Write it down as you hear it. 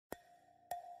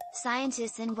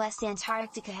Scientists in West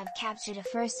Antarctica have captured a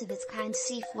first-of-its-kind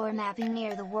seafloor mapping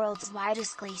near the world's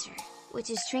widest glacier, which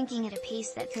is shrinking at a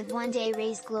pace that could one day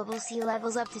raise global sea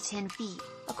levels up to 10 feet,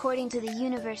 according to the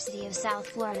University of South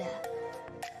Florida.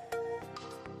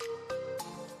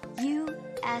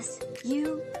 US,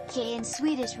 UK and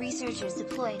Swedish researchers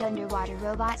deployed underwater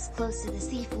robots close to the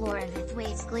seafloor of the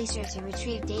Thwaites Glacier to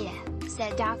retrieve data,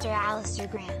 said Dr. Alastair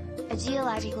Graham, a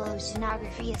geological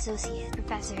oceanography associate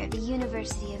professor at the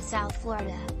University of South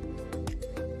Florida.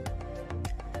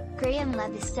 Graham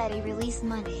led the study released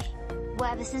Monday.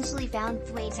 "We've essentially found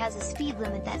Thwaites has a speed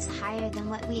limit that's higher than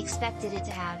what we expected it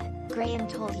to have," Graham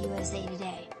told USA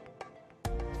Today.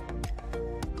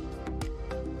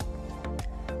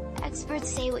 Experts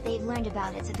say what they've learned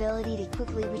about its ability to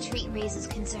quickly retreat raises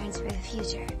concerns for the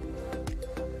future.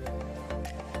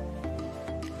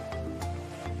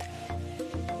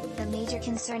 The major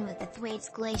concern with the Thwaites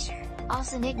Glacier,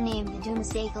 also nicknamed the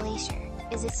Doomsday Glacier,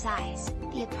 is its size.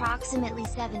 The approximately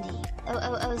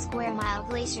 70,000 square mile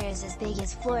glacier is as big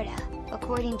as Florida,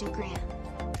 according to Graham.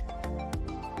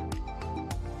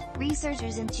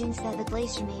 Researchers in June said the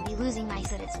glacier may be losing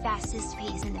ice at its fastest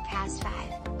pace in the past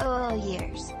 5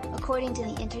 years, according to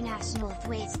the International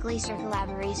Thwaites Glacier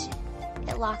Collaboration.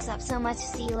 It locks up so much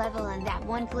sea level in that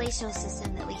one glacial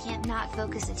system that we can't not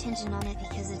focus attention on it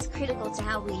because it's critical to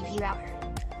how we view our.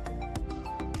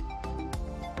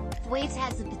 Thwaites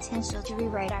has the potential to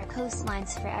rewrite our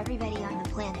coastlines for everybody on the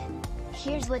planet.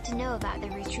 Here's what to know about the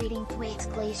retreating Thwaites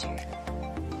Glacier.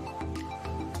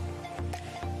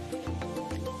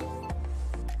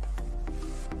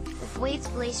 The Thwaites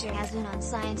Glacier has been on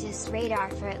scientists'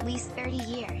 radar for at least 30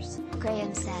 years,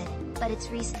 Graham said, but its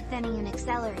recent thinning and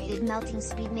accelerated melting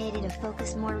speed made it a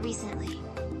focus more recently.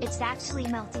 It's actually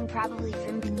melting probably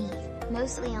from beneath,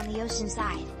 mostly on the ocean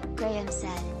side, Graham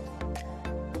said.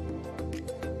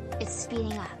 It's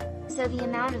speeding up, so the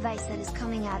amount of ice that is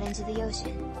coming out into the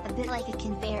ocean, a bit like a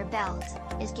conveyor belt,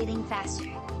 is getting faster,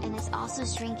 and it's also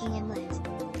shrinking inland.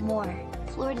 More,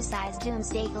 Florida-sized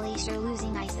Doomsday Glacier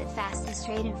losing ice at fastest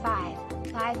rate in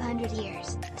 500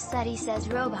 years, study says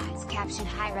robots captured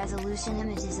high-resolution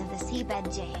images of the seabed.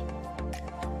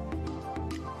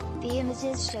 The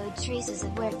images showed traces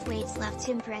of where Thwaites left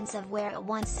imprints of where it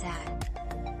once sat.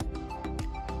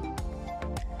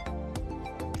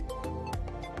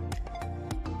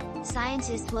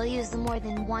 Scientists will use the more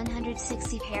than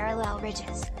 160 parallel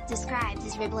ridges, described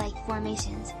as rib-like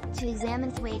formations, to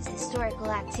examine Thwaites' historical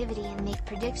activity and make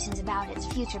predictions about its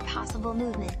future possible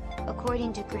movement,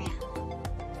 according to Graham.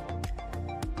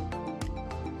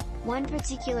 One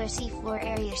particular seafloor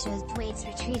area shows Thwaites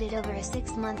retreated over a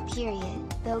 6-month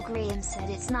period, though Graham said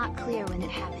it's not clear when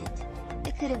it happened.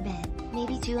 It could have been,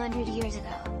 maybe 200 years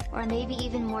ago, or maybe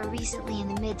even more recently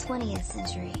in the mid-20th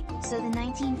century, so the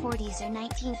 1940s or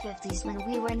 1950s when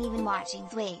we weren't even watching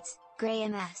Thwaites,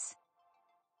 Graham s.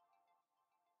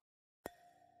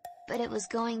 But it was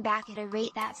going back at a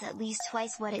rate that's at least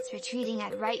twice what it's retreating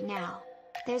at right now.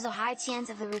 There's a high chance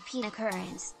of a repeat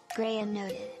occurrence, Graham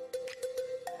noted.